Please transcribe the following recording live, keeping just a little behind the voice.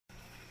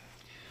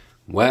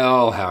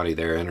Well, howdy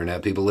there,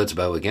 Internet people. It's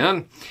Bo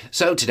again.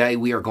 So today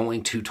we are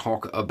going to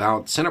talk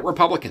about Senate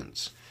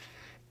Republicans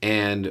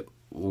and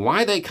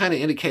why they kind of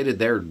indicated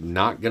they're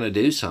not going to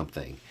do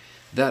something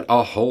that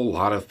a whole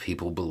lot of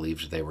people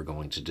believed they were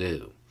going to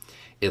do.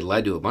 It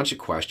led to a bunch of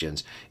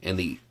questions, and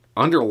the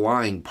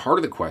underlying part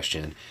of the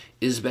question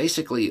is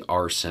basically,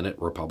 are Senate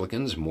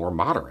Republicans more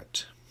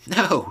moderate?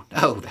 No,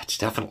 that's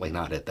definitely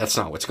not it. That's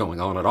not what's going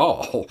on at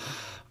all.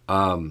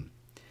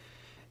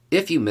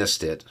 If you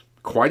missed it,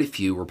 quite a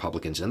few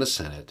Republicans in the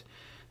Senate,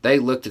 they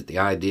looked at the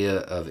idea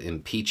of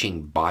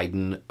impeaching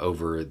Biden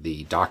over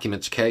the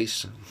documents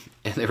case,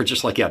 and they were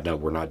just like, yeah, no,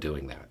 we're not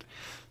doing that.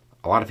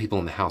 A lot of people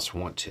in the House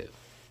want to.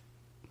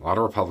 A lot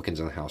of Republicans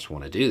in the House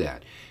want to do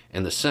that.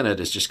 And the Senate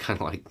is just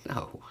kind of like,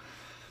 no.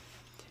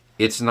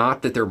 It's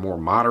not that they're more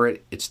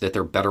moderate, it's that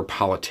they're better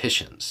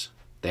politicians.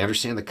 They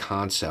understand the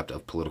concept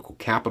of political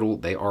capital.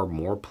 They are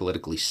more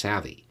politically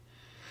savvy.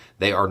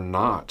 They are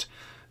not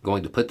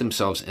going to put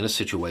themselves in a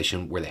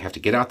situation where they have to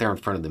get out there in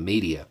front of the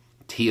media,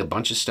 tee a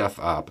bunch of stuff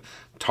up,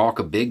 talk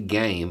a big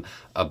game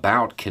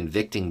about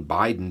convicting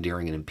Biden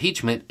during an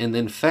impeachment, and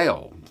then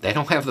fail. They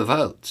don't have the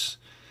votes.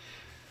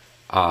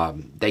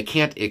 They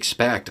can't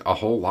expect a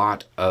whole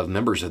lot of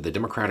members of the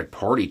Democratic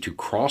Party to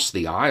cross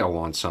the aisle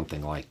on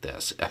something like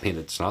this. I mean,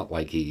 it's not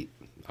like he,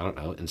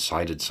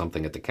 incited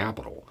something at the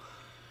Capitol.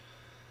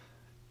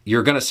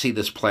 You're going to see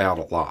this play out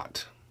a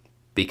lot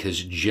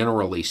because,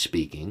 generally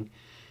speaking,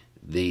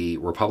 the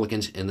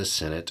Republicans in the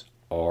Senate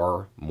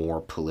are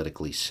more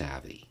politically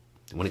savvy.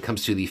 When it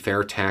comes to the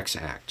Fair Tax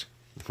Act,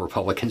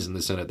 Republicans in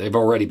the Senate, they've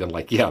already been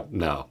like, yeah,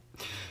 no.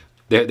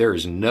 There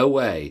is no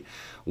way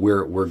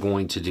we're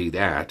going to do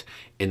that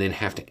and then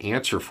have to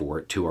answer for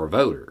it to our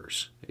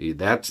voters.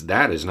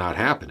 That is not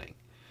happening.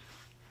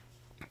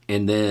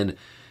 And then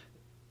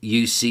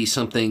you see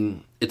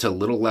something, it's a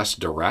little less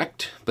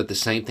direct, but the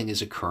same thing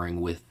is occurring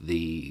with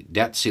the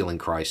debt ceiling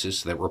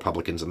crisis that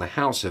Republicans in the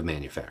House have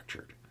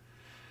manufactured.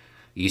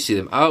 You see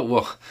them, oh,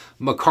 well,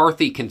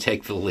 McCarthy can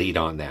take the lead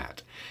on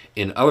that.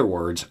 In other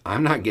words,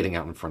 I'm not getting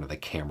out in front of the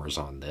cameras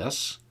on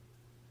this.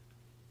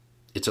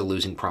 It's a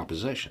losing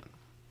proposition.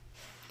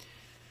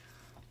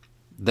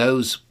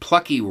 Those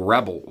plucky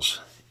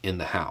rebels in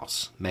the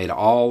House made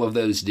all of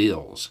those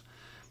deals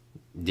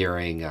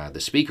during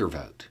the speaker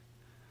vote.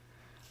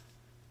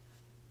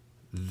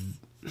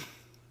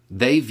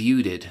 They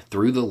viewed it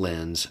through the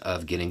lens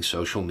of getting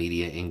social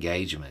media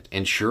engagement.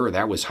 And sure,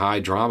 that was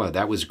high drama.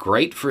 That was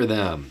great for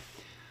them.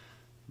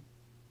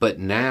 But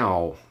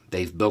now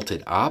they've built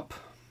it up,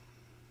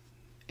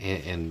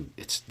 and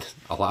it's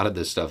a lot of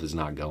this stuff is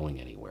not going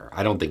anywhere.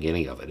 I don't think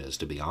any of it is,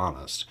 to be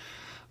honest.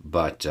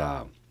 But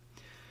a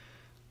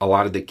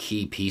lot of the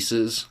key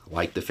pieces,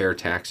 like the Fair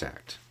Tax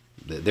Act,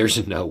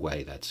 there's no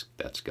way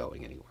that's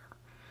going anywhere.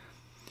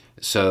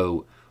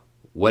 So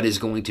what is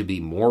going to be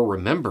more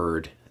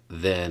remembered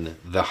than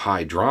the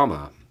high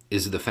drama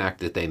is the fact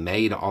that they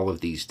made all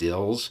of these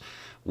deals,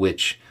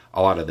 which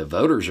a lot of the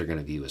voters are going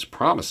to view as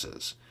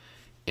promises,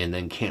 and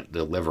then can't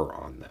deliver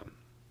on them.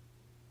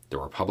 The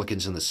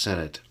Republicans in the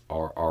Senate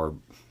are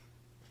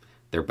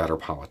they're better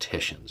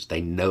politicians. They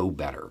know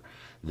better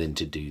than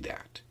to do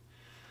that.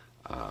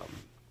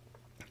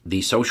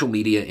 The social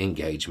media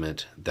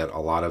engagement that a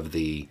lot of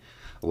the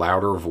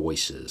louder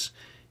voices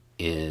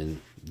in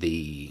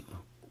the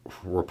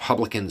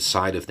Republican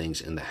side of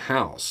things in the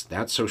House,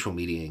 that social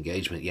media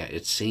engagement, yeah,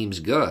 it seems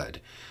good,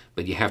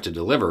 but you have to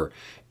deliver,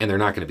 and they're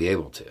not going to be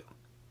able to.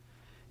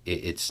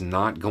 It's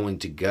not going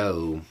to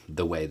go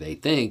the way they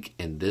think,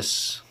 and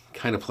this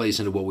kind of plays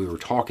into what we were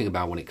talking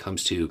about when it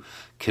comes to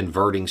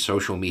converting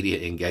social media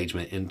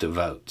engagement into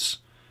votes.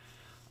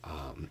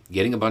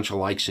 Getting a bunch of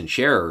likes and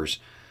shares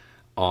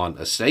on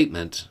a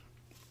statement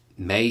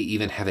may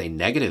even have a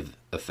negative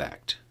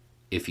effect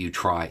if you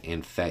try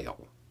and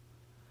fail.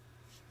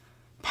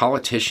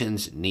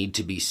 Politicians need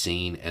to be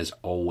seen as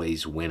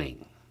always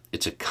winning.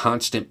 It's a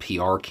constant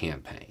PR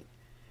campaign.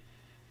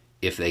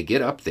 If they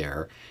get up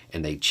there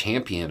and they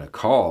champion a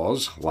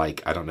cause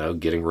like,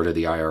 getting rid of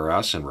the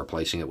IRS and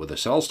replacing it with a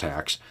sales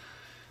tax.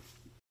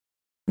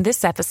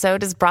 This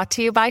episode is brought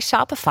to you by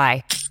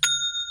Shopify.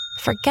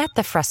 Forget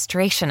the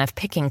frustration of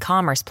picking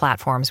commerce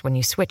platforms when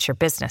you switch your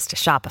business to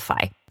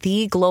Shopify,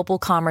 the global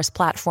commerce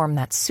platform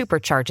that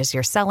supercharges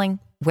your selling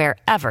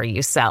wherever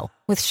you sell.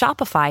 With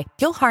Shopify,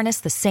 you'll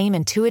harness the same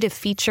intuitive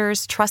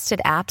features, trusted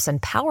apps,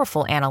 and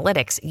powerful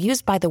analytics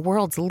used by the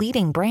world's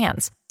leading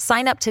brands.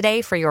 Sign up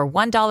today for your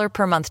 $1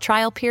 per month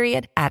trial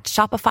period at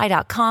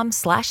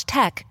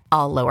shopify.com/tech,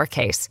 all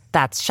lowercase.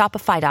 That's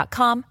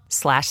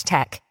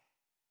shopify.com/tech.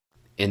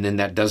 And then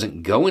that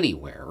doesn't go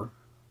anywhere.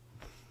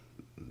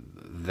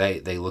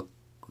 They look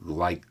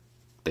like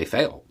they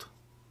failed.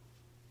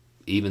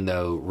 Even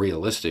though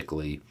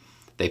realistically,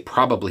 they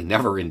probably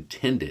never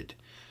intended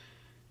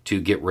to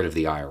get rid of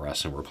the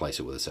IRS and replace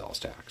it with a sales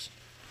tax.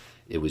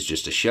 It was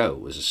just a show.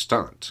 It was a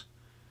stunt.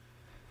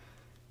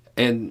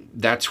 And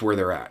that's where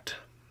they're at.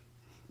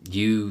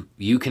 You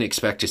can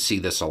expect to see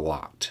this a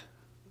lot.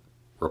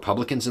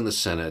 Republicans in the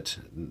Senate,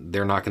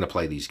 they're not going to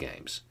play these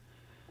games.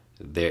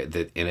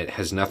 And it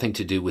has nothing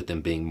to do with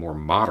them being more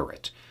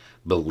moderate.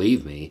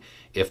 Believe me,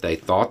 if they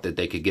thought that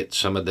they could get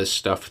some of this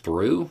stuff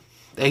through,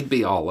 they'd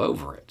be all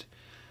over it.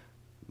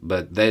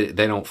 But they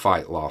don't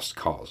fight lost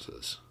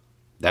causes.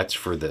 That's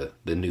for the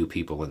new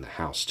people in the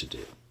House to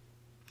do.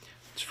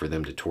 It's for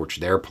them to torch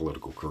their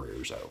political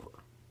careers over.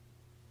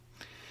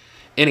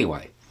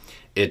 Anyway,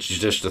 it's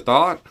just a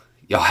thought.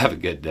 Y'all have a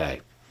good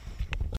day.